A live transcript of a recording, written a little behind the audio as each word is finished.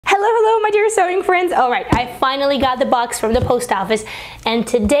Hello, my dear sewing friends. All right, I finally got the box from the post office, and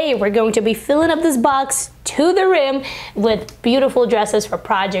today we're going to be filling up this box to the rim with beautiful dresses for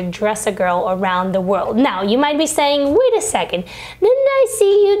Project Dress a Girl around the world. Now, you might be saying, wait a second, didn't I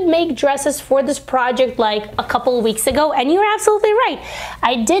see you make dresses for this project like a couple of weeks ago? And you're absolutely right.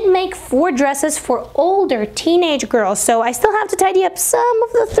 I did make 4 dresses for older teenage girls, so I still have to tidy up some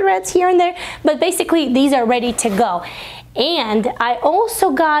of the threads here and there, but basically these are ready to go. And I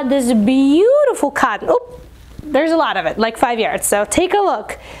also got this beautiful cotton. Oh, there's a lot of it, like 5 yards, so take a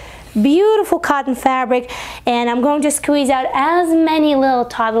look. Beautiful cotton fabric, and I'm going to squeeze out as many little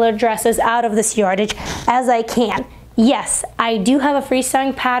toddler dresses out of this yardage as I can. Yes, I do have a free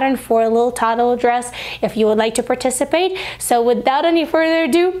sewing pattern for a little toddler dress if you would like to participate. So without any further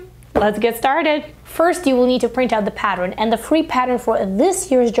ado, let's get started. First, you will need to print out the pattern, and the free pattern for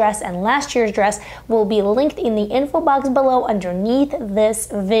this year's dress and last year's dress will be linked in the info box below underneath this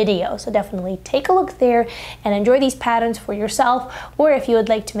video. So definitely take a look there and enjoy these patterns for yourself, or if you would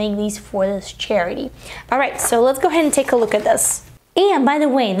like to make these for this charity. All right, so let's go ahead and take a look at this. And by the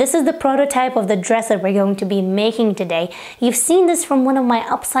way, this is the prototype of the dress that we're going to be making today. You've seen this from one of my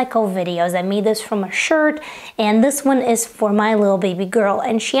upcycle videos. I made this from a shirt, and this one is for my little baby girl,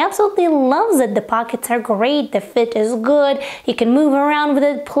 and she absolutely loves it. The pockets are great, the fit is good, you can move around with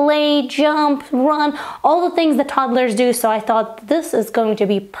it, play, jump, run, all the things that toddlers do, so I thought this is going to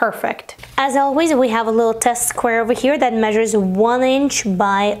be perfect. As always, we have a little test square over here that measures 1 inch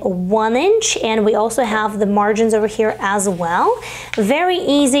by 1 inch, and we also have the margins over here as well. Very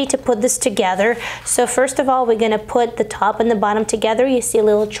easy to put this together. So first of all, we're going to put the top and the bottom together. You see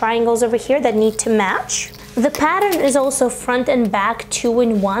little triangles over here that need to match. The pattern is also front and back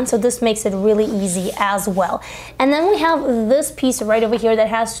 2-in-1, so this makes it really easy as well. And then we have this piece right over here that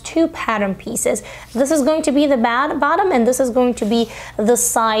has 2 pattern pieces. This is going to be the bottom, and this is going to be the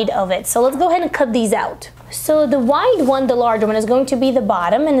side of it. So let's go ahead and cut these out. So the wide one, the larger one, is going to be the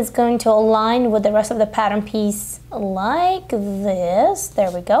bottom, and it's going to align with the rest of the pattern piece like this.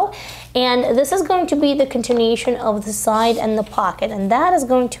 There we go. And this is going to be the continuation of the side and the pocket, and that is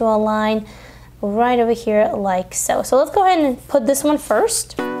going to align right over here like so. So let's go ahead and put this one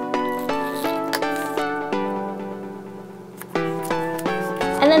first. And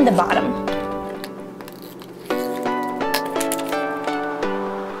then the bottom.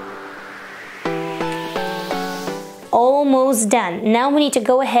 Almost done. Now we need to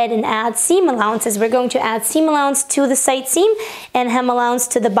go ahead and add seam allowances. We're going to add seam allowance to the side seam and hem allowance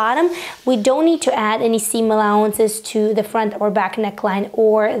to the bottom. We don't need to add any seam allowances to the front or back neckline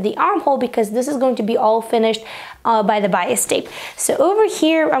or the armhole because this is going to be all finished by the bias tape. So over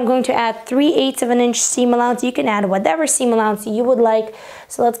here, I'm going to add 3/8 of an inch seam allowance. You can add whatever seam allowance you would like.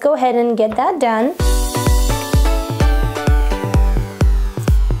 So let's go ahead and get that done.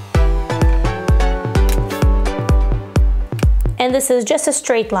 And this is just a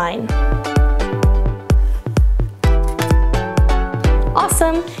straight line.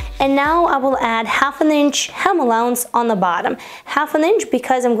 Awesome. And now I will add 1/2 inch hem allowance on the bottom. 1/2 inch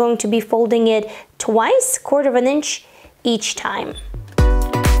because I'm going to be folding it twice, 1/4 inch each time.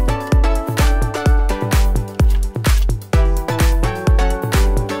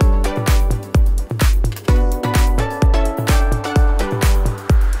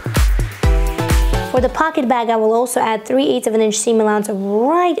 For the pocket bag, I will also add 3/8 of an inch seam allowance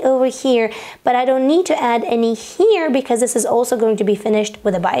right over here, but I don't need to add any here because this is also going to be finished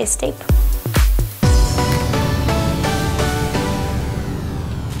with a bias tape.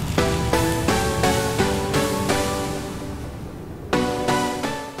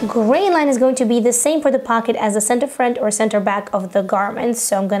 Gray line is going to be the same for the pocket as the center front or center back of the garment.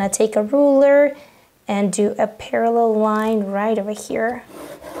 So I'm gonna take a ruler and do a parallel line right over here.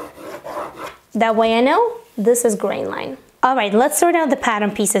 That way I know this is grain line. All right, let's sort out the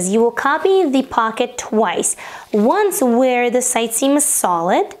pattern pieces. You will copy the pocket twice. Once where the side seam is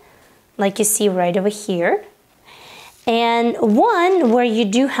solid, like you see right over here, and one where you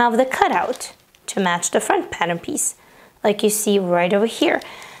do have the cutout to match the front pattern piece, like you see right over here.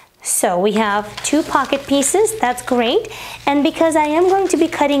 So we have 2 pocket pieces, that's great. And because I am going to be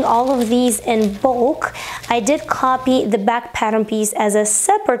cutting all of these in bulk, I did copy the back pattern piece as a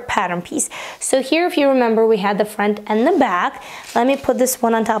separate pattern piece. So here, if you remember, we had the front and the back. Let me put this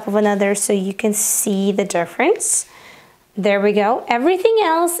one on top of another so you can see the difference. There we go. Everything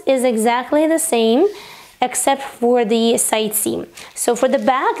else is exactly the same except for the side seam. So for the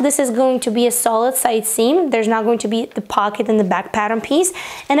back, this is going to be a solid side seam. There's not going to be the pocket in the back pattern piece.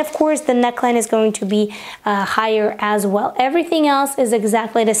 And of course, the neckline is going to be higher as well. Everything else is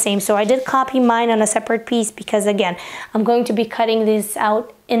exactly the same. So I did copy mine on a separate piece because again, I'm going to be cutting this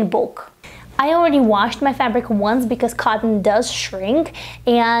out in bulk. I already washed my fabric once because cotton does shrink,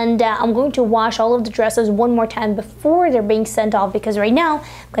 and I'm going to wash all of the dresses one more time before they're being sent off, because right now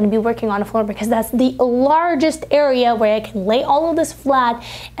I'm going to be working on the floor because that's the largest area where I can lay all of this flat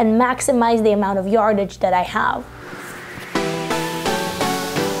and maximize the amount of yardage that I have.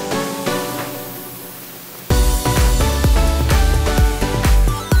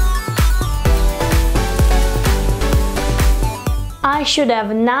 I should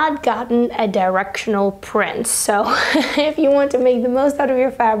have not gotten a directional print. So if you want to make the most out of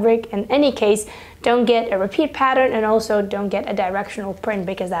your fabric, in any case, don't get a repeat pattern, and also don't get a directional print,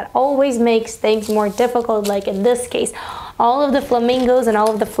 because that always makes things more difficult. Like in this case, all of the flamingos and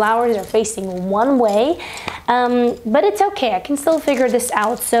all of the flowers are facing one way, but it's okay, I can still figure this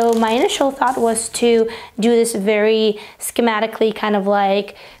out. So my initial thought was to do this very schematically, kind of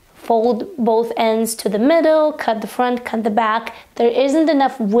like fold both ends to the middle, cut the front, cut the back. There isn't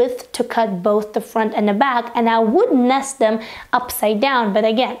enough width to cut both the front and the back, and I would nest them upside down, but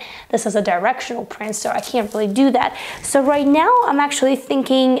again, this is a directional print, so I can't really do that. So right now, I'm actually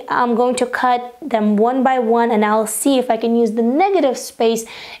thinking I'm going to cut them one by one, and I'll see if I can use the negative space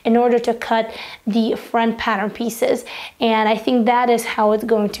in order to cut the front pattern pieces. And I think that is how it's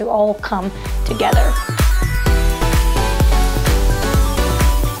going to all come together.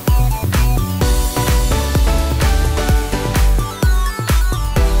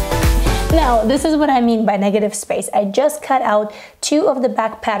 Now, this is what I mean by negative space. I just cut out 2 of the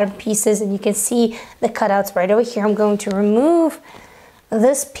back pattern pieces, and you can see the cutouts right over here. I'm going to remove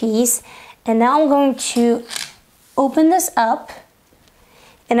this piece, and now I'm going to open this up,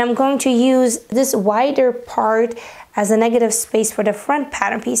 and I'm going to use this wider part as a negative space for the front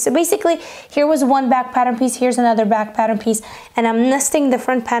pattern piece. So basically, here was one back pattern piece, here's another back pattern piece, and I'm nesting the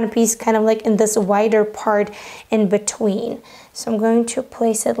front pattern piece kind of like in this wider part in between. So I'm going to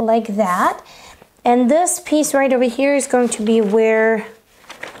place it like that. And this piece right over here is going to be where,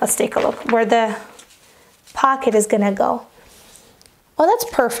 let's take a look, where the pocket is gonna go. Oh, that's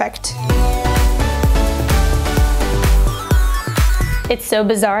perfect. It's so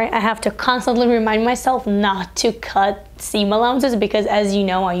bizarre. I have to constantly remind myself not to cut seam allowances, because as you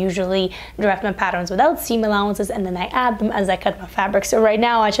know, I usually draft my patterns without seam allowances, and then I add them as I cut my fabric. So right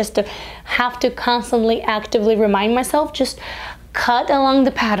now I just have to constantly actively remind myself, just cut along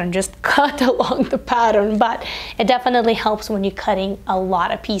the pattern, just cut along the pattern. But it definitely helps when you're cutting a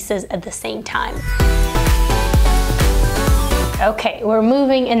lot of pieces at the same time. Okay, we're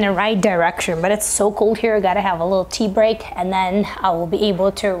moving in the right direction, but it's so cold here, I gotta have a little tea break, and then I will be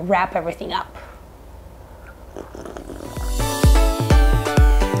able to wrap everything up.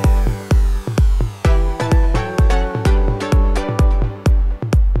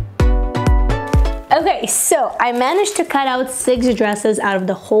 Okay, so I managed to cut out 6 dresses out of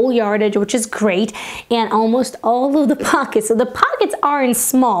the whole yardage, which is great, and almost all of the pockets. So the pockets aren't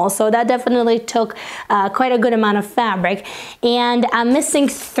small, so that definitely took quite a good amount of fabric. And I'm missing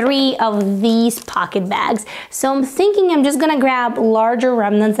 3 of these pocket bags. So I'm thinking I'm just gonna grab larger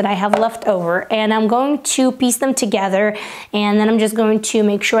remnants that I have left over, and I'm going to piece them together, and then I'm just going to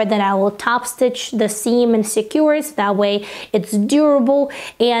make sure that I will top stitch the seam and secure it, so that way it's durable.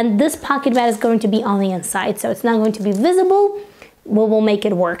 And this pocket bag is going to be on the inside, so it's not going to be visible. We'll make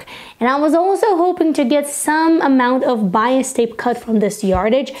it work. And I was also hoping to get some amount of bias tape cut from this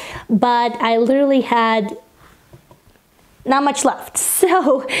yardage, but I literally had not much left.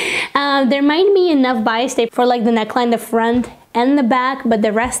 So there might be enough bias tape for like the neckline, the front and the back, but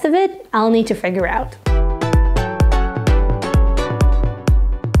the rest of it I'll need to figure out.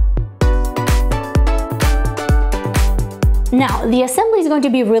 Now, the assembly is going to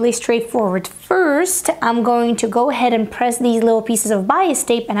be really straightforward. First, I'm going to go ahead and press these little pieces of bias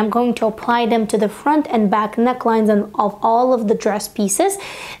tape, and I'm going to apply them to the front and back necklines of all of the dress pieces,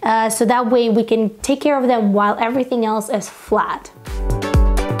 so that way we can take care of them while everything else is flat.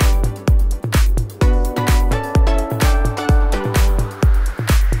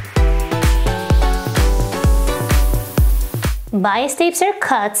 Bias tapes are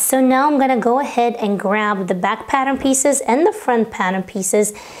cut, so now I'm gonna go ahead and grab the back pattern pieces and the front pattern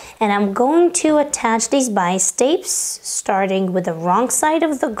pieces, and I'm going to attach these bias tapes starting with the wrong side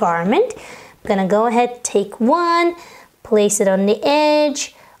of the garment. I'm gonna go ahead, take one, place it on the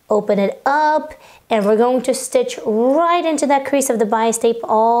edge, open it up, and we're going to stitch right into that crease of the bias tape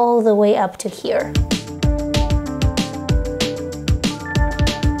all the way up to here.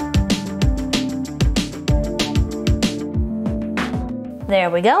 There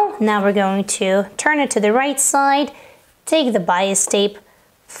we go. Now we're going to turn it to the right side, take the bias tape,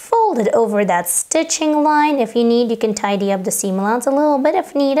 fold it over that stitching line. If you need, you can tidy up the seam allowance a little bit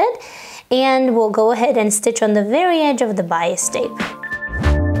if needed. And we'll go ahead and stitch on the very edge of the bias tape.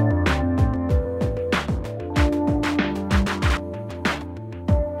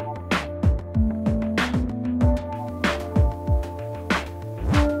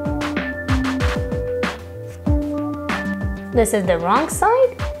 This is the wrong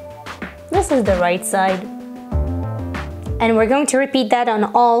side, this is the right side. And we're going to repeat that on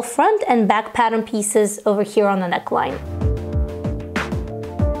all front and back pattern pieces over here on the neckline.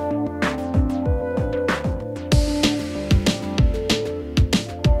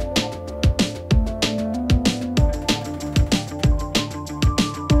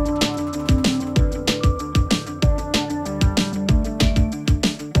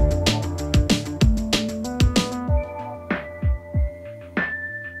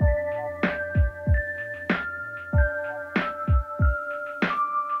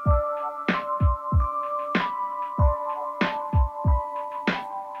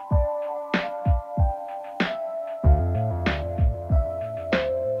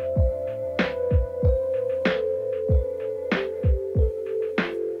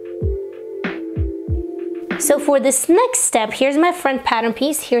 So for this next step, here's my front pattern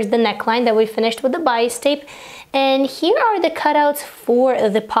piece, here's the neckline that we finished with the bias tape, and here are the cutouts for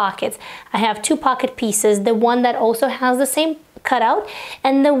the pockets. I have two pocket pieces, the one that also has the same cutout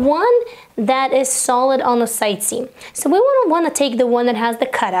and the one that is solid on the side seam. So we want to take the one that has the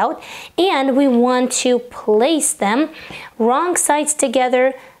cutout and we want to place them wrong sides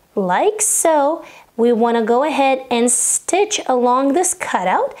together like so. We want to go ahead and stitch along this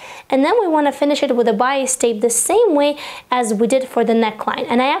cutout, and then we want to finish it with a bias tape the same way as we did for the neckline.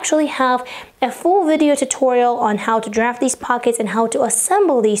 And I actually have a full video tutorial on how to draft these pockets and how to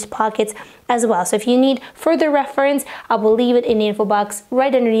assemble these pockets as well. So if you need further reference, I will leave it in the info box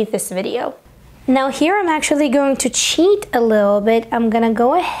right underneath this video. Now here I'm actually going to cheat a little bit. I'm going to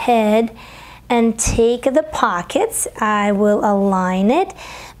go ahead and take the pockets. I will align it,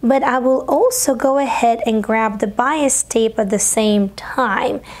 but I will also go ahead and grab the bias tape at the same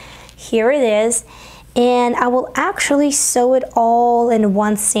time. Here it is, and I will actually sew it all in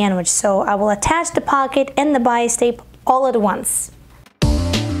one sandwich. So I will attach the pocket and the bias tape all at once.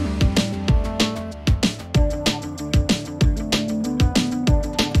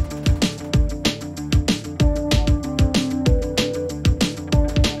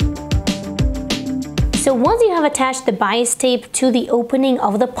 So once you have attached the bias tape to the opening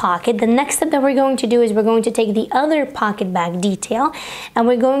of the pocket, the next step that we're going to do is we're going to take the other pocket back detail and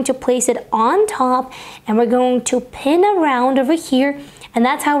we're going to place it on top and we're going to pin around over here, and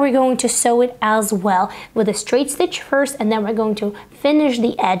that's how we're going to sew it as well, with a straight stitch first and then we're going to finish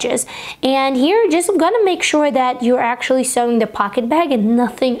the edges. And here just gonna make sure that you're actually sewing the pocket bag and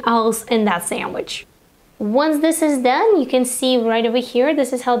nothing else in that sandwich. Once this is done, you can see right over here,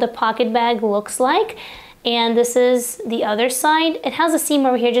 this is how the pocket bag looks like. And this is the other side. It has a seam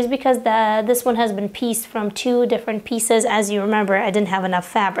over here just because this one has been pieced from two different pieces. As you remember, I didn't have enough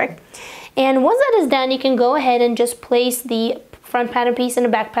fabric. And once that is done, you can go ahead and just place the front pattern piece and the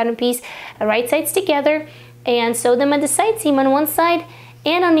back pattern piece, right sides together, and sew them at the side seam on one side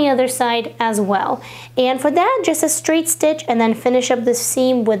and on the other side as well. And for that, just a straight stitch and then finish up the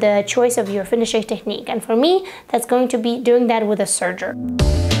seam with the choice of your finishing technique. And for me, that's going to be doing that with a serger.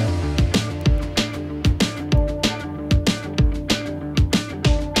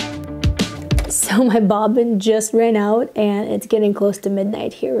 So my bobbin just ran out and it's getting close to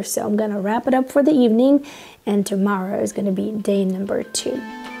midnight here. So I'm gonna wrap it up for the evening, and tomorrow is gonna be day number 2.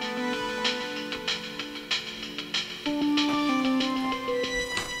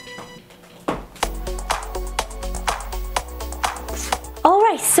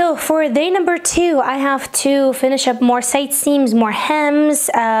 Alright, so for day number 2, I have to finish up more side seams, more hems,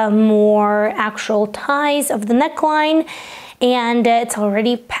 more actual ties of the neckline, and it's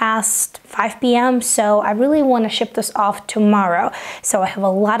already past 5 p.m. so I really want to ship this off tomorrow. So I have a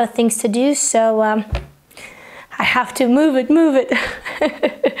lot of things to do, so I have to move it.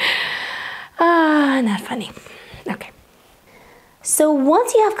 Not funny. Okay. So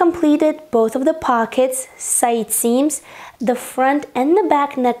once you have completed both of the pockets, side seams, the front and the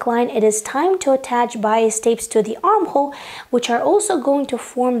back neckline, it is time to attach bias tapes to the armhole, which are also going to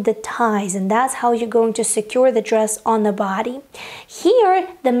form the ties, and that's how you're going to secure the dress on the body. Here,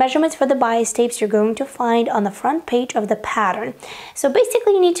 the measurements for the bias tapes you're going to find on the front page of the pattern. So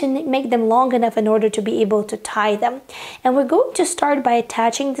basically you need to make them long enough in order to be able to tie them. And we're going to start by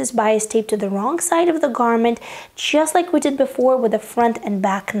attaching this bias tape to the wrong side of the garment, just like we did before with the front and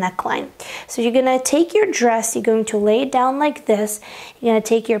back neckline. So you're gonna take your dress, you're going to lay it down like this. You're gonna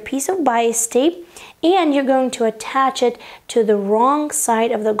take your piece of bias tape and you're going to attach it to the wrong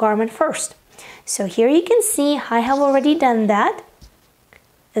side of the garment first. So here you can see I have already done that.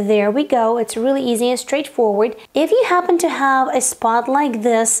 There we go. It's really easy and straightforward. If you happen to have a spot like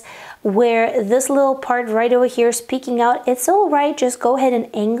this where this little part right over here is peeking out, it's all right. Just go ahead and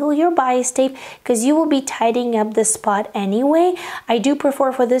angle your bias tape because you will be tidying up this spot anyway. I do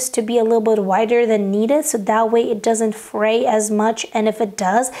prefer for this to be a little bit wider than needed, so that way it doesn't fray as much, and if it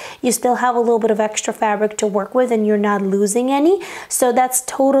does, you still have a little bit of extra fabric to work with and you're not losing any, so that's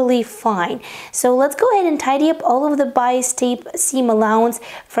totally fine. So let's go ahead and tidy up all of the bias tape seam allowance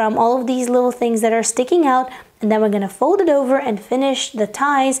from all of these little things that are sticking out, and then we're going to fold it over and finish the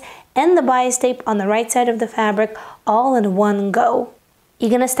ties and the bias tape on the right side of the fabric all in one go. You're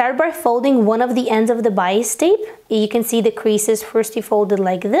going to start by folding one of the ends of the bias tape. You can see the creases. First you fold it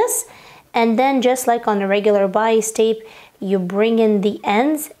like this, and then just like on the regular bias tape, you bring in the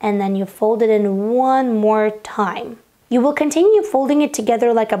ends and then you fold it in one more time. You will continue folding it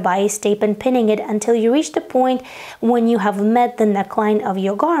together like a bias tape and pinning it until you reach the point when you have met the neckline of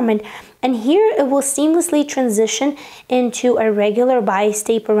your garment. And here it will seamlessly transition into a regular bias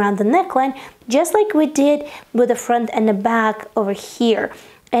tape around the neckline, just like we did with the front and the back over here.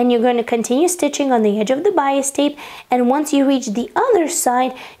 And you're going to continue stitching on the edge of the bias tape, and once you reach the other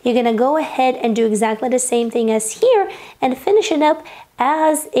side, you're going to go ahead and do exactly the same thing as here and finish it up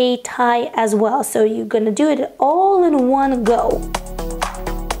as a tie as well. So you're going to do it all in one go.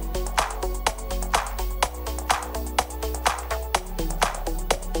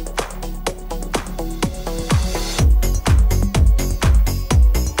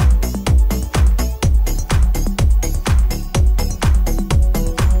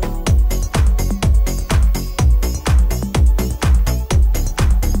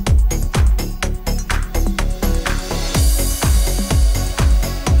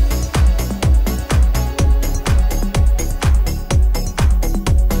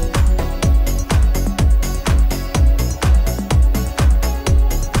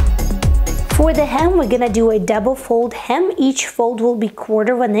 For the hem, we're gonna do a double fold hem. Each fold will be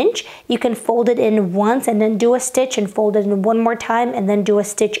 1/4 inch. You can fold it in once and then do a stitch and fold it in one more time and then do a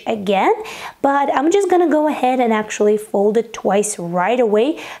stitch again. But I'm just gonna go ahead and actually fold it twice right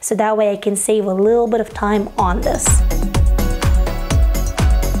away, so that way I can save a little bit of time on this.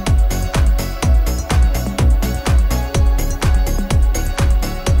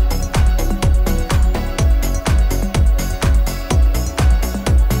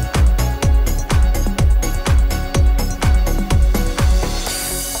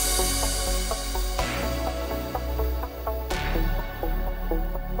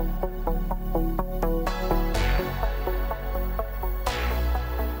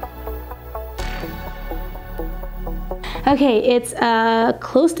 Okay, it's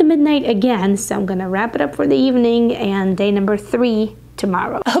close to midnight again, so I'm gonna wrap it up for the evening and day number 3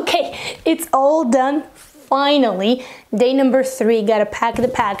 tomorrow. Okay, it's all done. Finally, day number 3, gotta pack the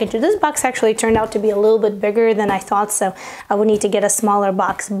package. This box actually turned out to be a little bit bigger than I thought, so I would need to get a smaller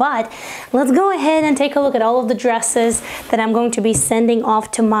box. But let's go ahead and take a look at all of the dresses that I'm going to be sending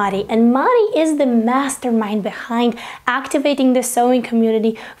off to Mari. And Mari is the mastermind behind activating the sewing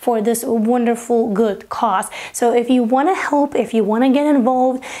community for this wonderful good cause. So if you want to help, if you want to get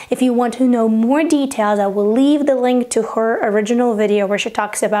involved, if you want to know more details, I will leave the link to her original video where she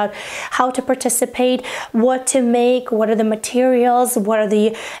talks about how to participate, what to make, what are the materials, what are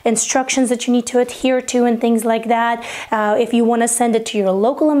the instructions that you need to adhere to, and things like that. If you want to send it to your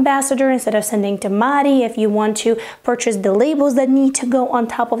local ambassador instead of sending to Mari, if you want to purchase the labels that need to go on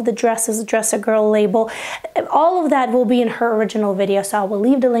top of the dresses, Dress a Girl label, all of that will be in her original video. So I will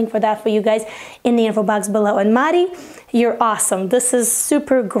leave the link for that for you guys in the info box below. And Mari, you're awesome. This is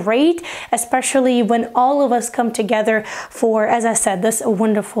super great, especially when all of us come together for, as I said, this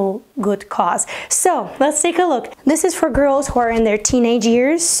wonderful good cause. So let's take a look. This is for girls who are in their teenage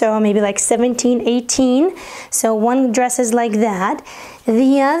years, so maybe like 17, 18. So one dress is like that.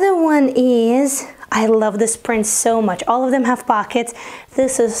 The other one is, I love this print so much. All of them have pockets.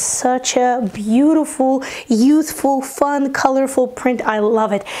 This is such a beautiful, youthful, fun, colorful print. I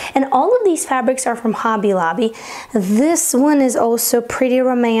love it. And all of these fabrics are from Hobby Lobby. This one is also pretty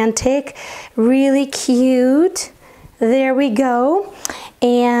romantic, really cute. There we go.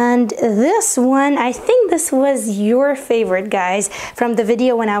 And this one, I think this was your favorite, guys, from the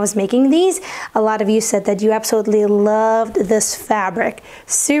video when I was making these. A lot of you said that you absolutely loved this fabric.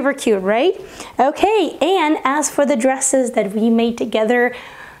 Super cute, right? Okay, and as for the dresses that we made together,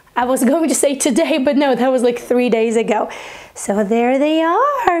 I was going to say today, but no, that was like 3 days ago. So there they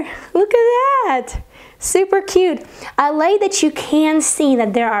are. Look at that. Super cute. I like that you can see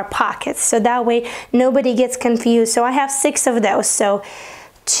that there are pockets, so that way nobody gets confused. So I have 6 of those. So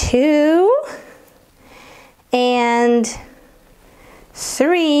 2 and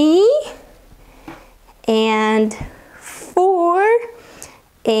 3 and 4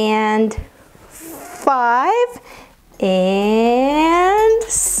 and 5 and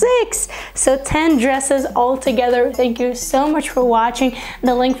 6. So 10 dresses all together. Thank you so much for watching.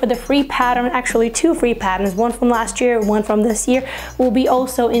 The link for the free pattern, actually 2 free patterns, one from last year, one from this year, will be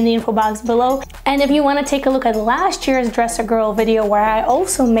also in the info box below. And if you want to take a look at last year's Dress a Girl video where I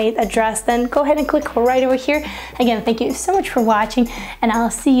also made a dress, then go ahead and click right over here. Again, thank you so much for watching, and I'll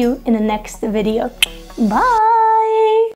see you in the next video. Bye!